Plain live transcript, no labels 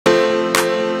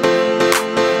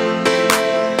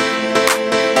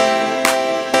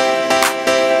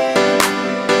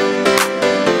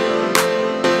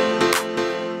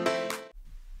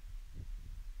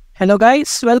Hello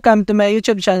guys, welcome to my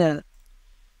YouTube channel.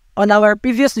 On our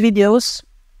previous videos,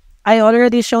 I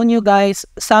already shown you guys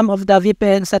some of the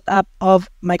VPN setup of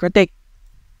Mikrotik.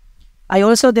 I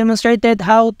also demonstrated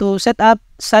how to set up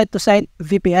site-to-site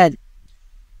VPN.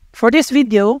 For this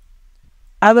video,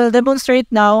 I will demonstrate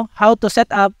now how to set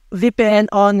up VPN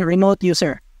on remote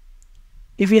user.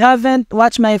 If you haven't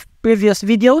watched my previous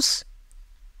videos,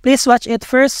 please watch it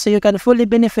first so you can fully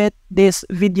benefit this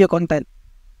video content.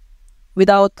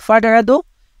 Without further ado,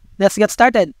 let's get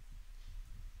started.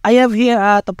 I have here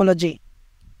a topology.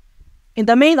 In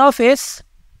the main office,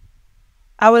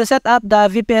 I will set up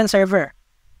the VPN server.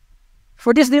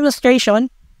 For this demonstration,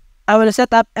 I will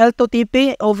set up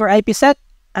L2TP over IPsec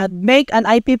and make an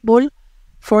IP pool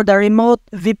for the remote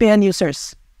VPN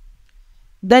users.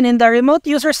 Then in the remote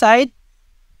user side,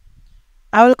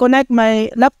 I will connect my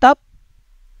laptop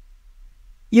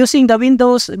using the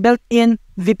Windows built-in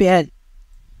VPN.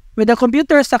 When the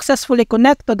computer successfully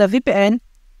connects to the VPN,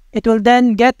 it will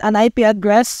then get an IP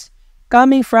address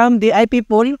coming from the IP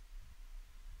pool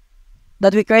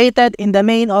that we created in the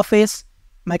main office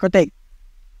Mikrotik.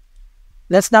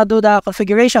 Let's now do the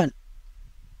configuration.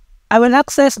 I will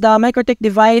access the Mikrotik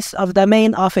device of the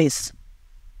main office.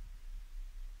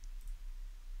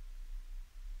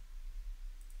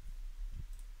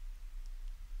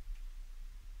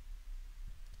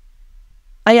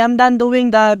 I am done doing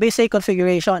the basic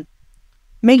configuration.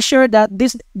 Make sure that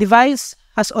this device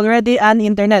has already an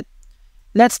internet.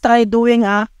 Let's try doing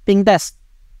a ping test.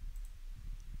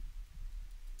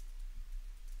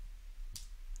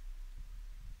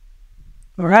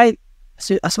 Alright,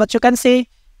 so as what you can see,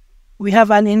 we have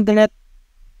an internet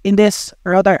in this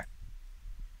router.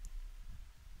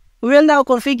 We will now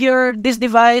configure this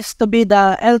device to be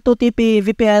the L2TP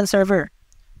VPN server.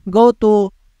 Go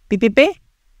to PPP.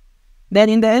 Then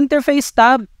in the interface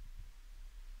tab,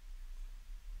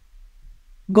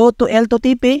 go to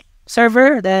L2TP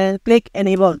server, then click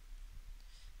enable.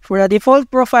 For the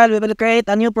default profile, we will create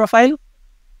a new profile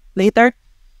later.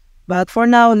 But for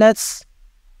now, let's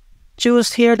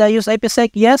choose here the use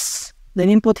IPsec yes, then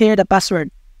input here the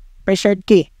password, pressured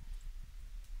key.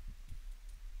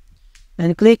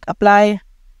 Then click apply,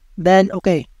 then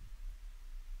OK.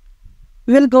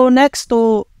 We will go next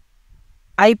to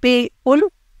IP pool.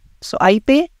 So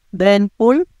IP, then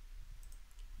pool.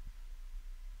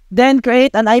 Then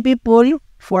create an IP pool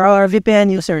for our VPN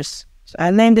users. So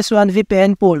I'll name this one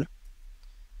VPN pool.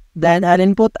 Then I'll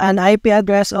input an IP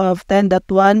address of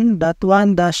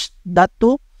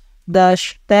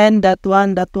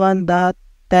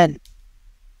 10.1.1-2.10.1.1.10.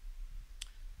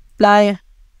 Apply,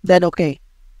 then OK.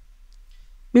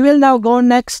 We will now go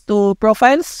next to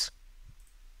profiles.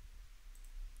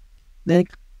 Then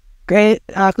click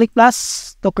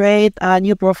plus to create a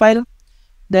new profile.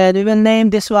 Then we will name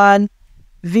this one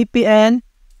VPN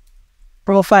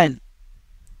profile.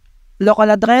 Local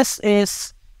address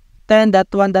is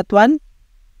 10.1.1.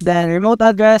 Then remote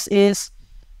address is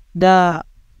the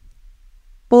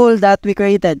pool that we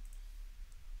created.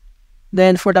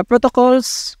 Then for the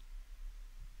protocols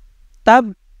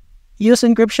tab, use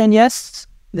encryption yes.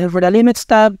 Then for the limits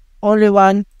tab, only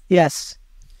one yes.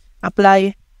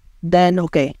 Apply, then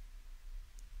OK.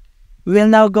 We will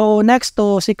now go next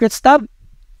to secrets tab.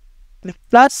 Click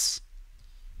plus.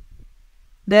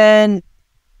 Then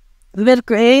we will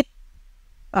create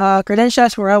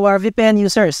credentials for our VPN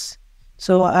users.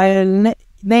 So I'll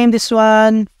name this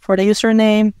one for the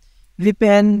username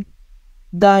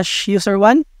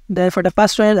VPN-user1. Then for the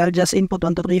password, I'll just input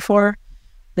 1234.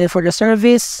 Then for the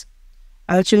service,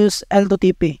 I'll choose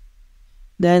L2TP.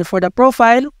 Then for the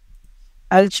profile,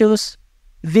 I'll choose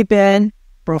VPN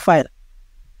profile.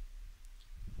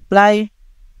 Apply,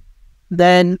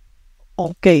 then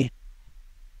OK.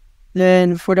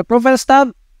 Then for the profiles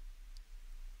tab,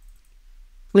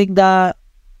 click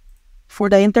for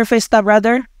the interface tab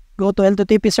rather, go to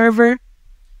L2TP server.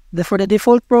 Then for the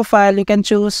default profile, you can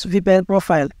choose VPN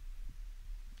profile.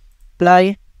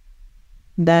 Apply,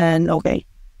 then OK.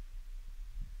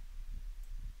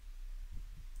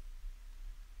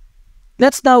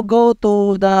 Let's now go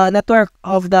to the network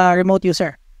of the remote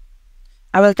user.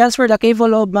 I will transfer the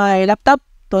cable of my laptop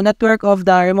to network of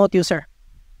the remote user.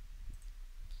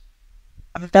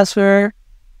 I will transfer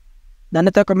the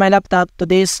network of my laptop to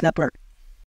this network.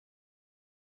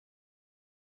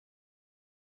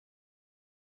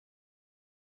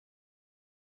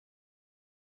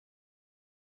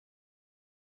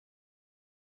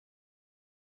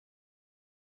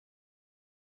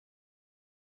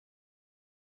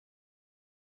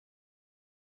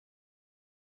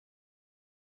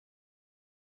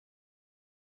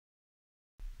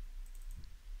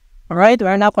 Alright, we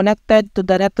are now connected to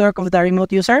the network of the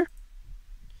remote user.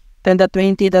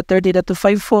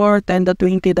 10.20.30.254,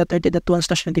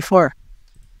 10.20.30.1/24.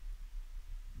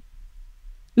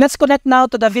 Let's connect now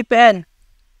to the VPN.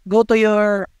 Go to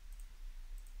your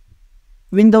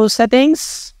Windows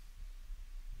settings,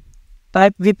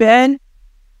 type VPN,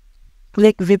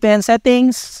 click VPN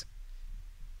settings,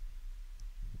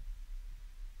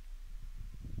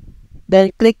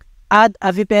 then click add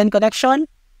a VPN connection.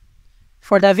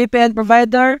 For the VPN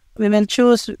provider, we will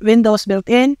choose Windows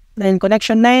built-in, then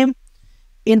connection name,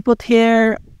 input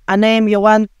here a name you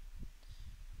want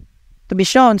to be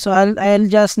shown. So I'll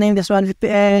just name this one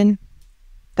VPN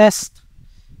test.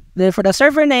 Then for the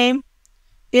server name,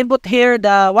 input here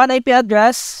the one IP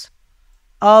address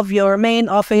of your main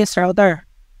office router.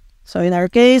 So in our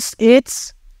case,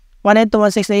 it's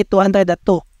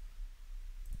 192.168.200.2.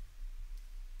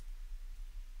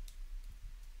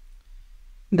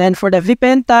 Then for the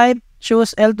VPN type,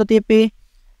 choose L2TP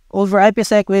over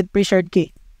IPsec with pre-shared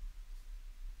key.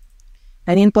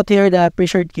 And input here the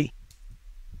pre-shared key.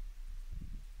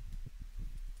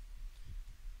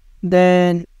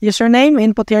 Then username,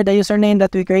 input here the username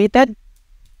that we created.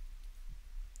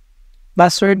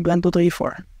 Password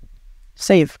 1234.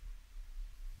 Save.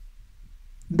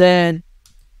 Then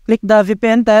click the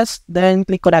VPN test, then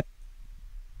click connect.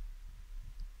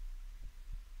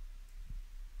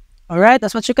 Alright,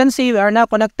 as what you can see, we are now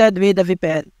connected with the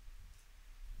VPN.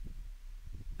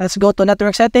 Let's go to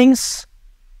network settings.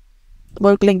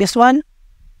 We'll click this one.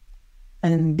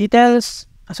 And details,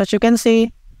 as what you can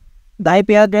see, the IP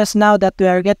address now that we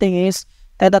are getting is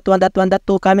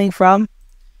 10.1.1.2 coming from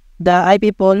the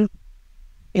IP pool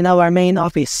in our main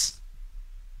office.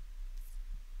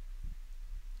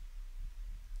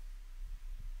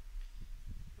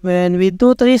 When we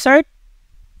do the restart,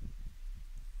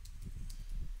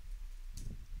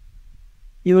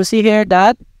 you will see here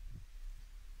that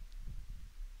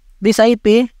this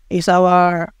IP is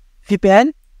our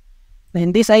VPN,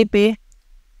 and this IP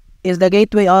is the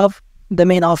gateway of the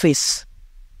main office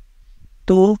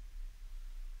to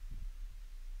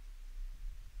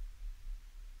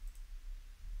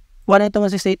one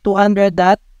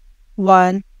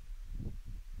 192.168.200.1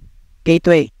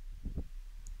 gateway.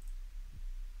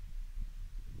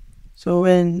 So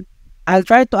when I'll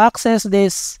try to access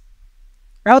this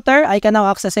router, I can now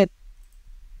access it.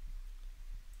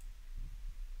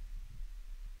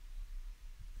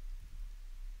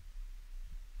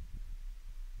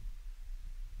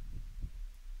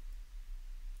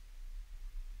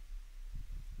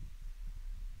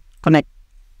 Connect.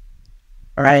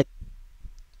 All right.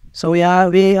 So we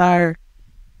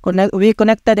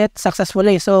connected it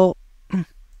successfully. So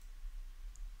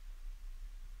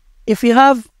if you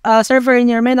have a server in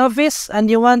your main office and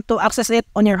you want to access it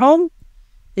on your home,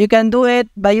 you can do it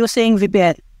by using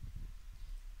VPN.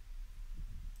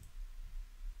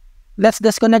 Let's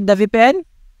disconnect the VPN.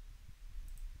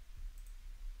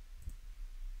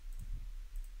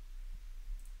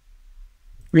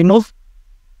 Remove.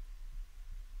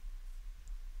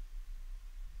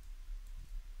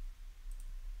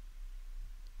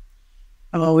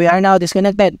 We are now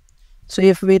disconnected. So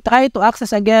if we try to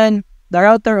access again the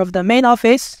router of the main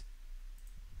office,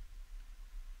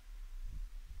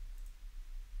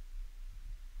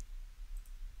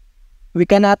 we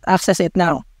cannot access it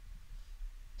now.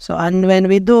 So, and when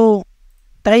we do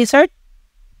restart,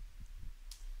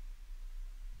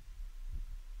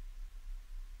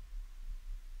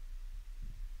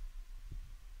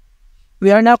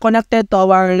 we are now connected to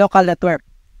our local network.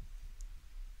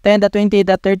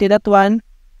 10.20.30.1,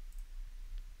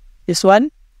 this one.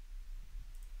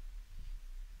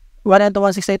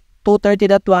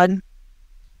 192.168.230.1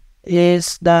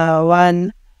 is the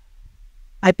one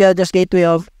IP address gateway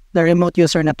of the remote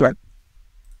user network.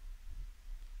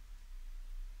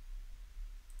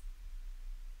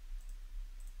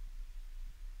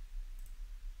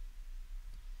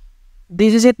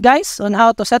 This is it, guys, on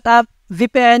how to set up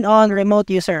VPN on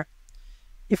remote user.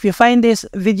 If you find this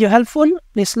video helpful,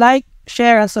 please like,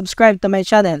 share, and subscribe to my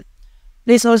channel.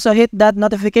 Please also hit that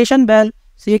notification bell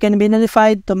so you can be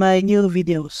notified to my new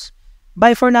videos.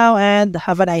 Bye for now and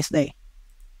have a nice day.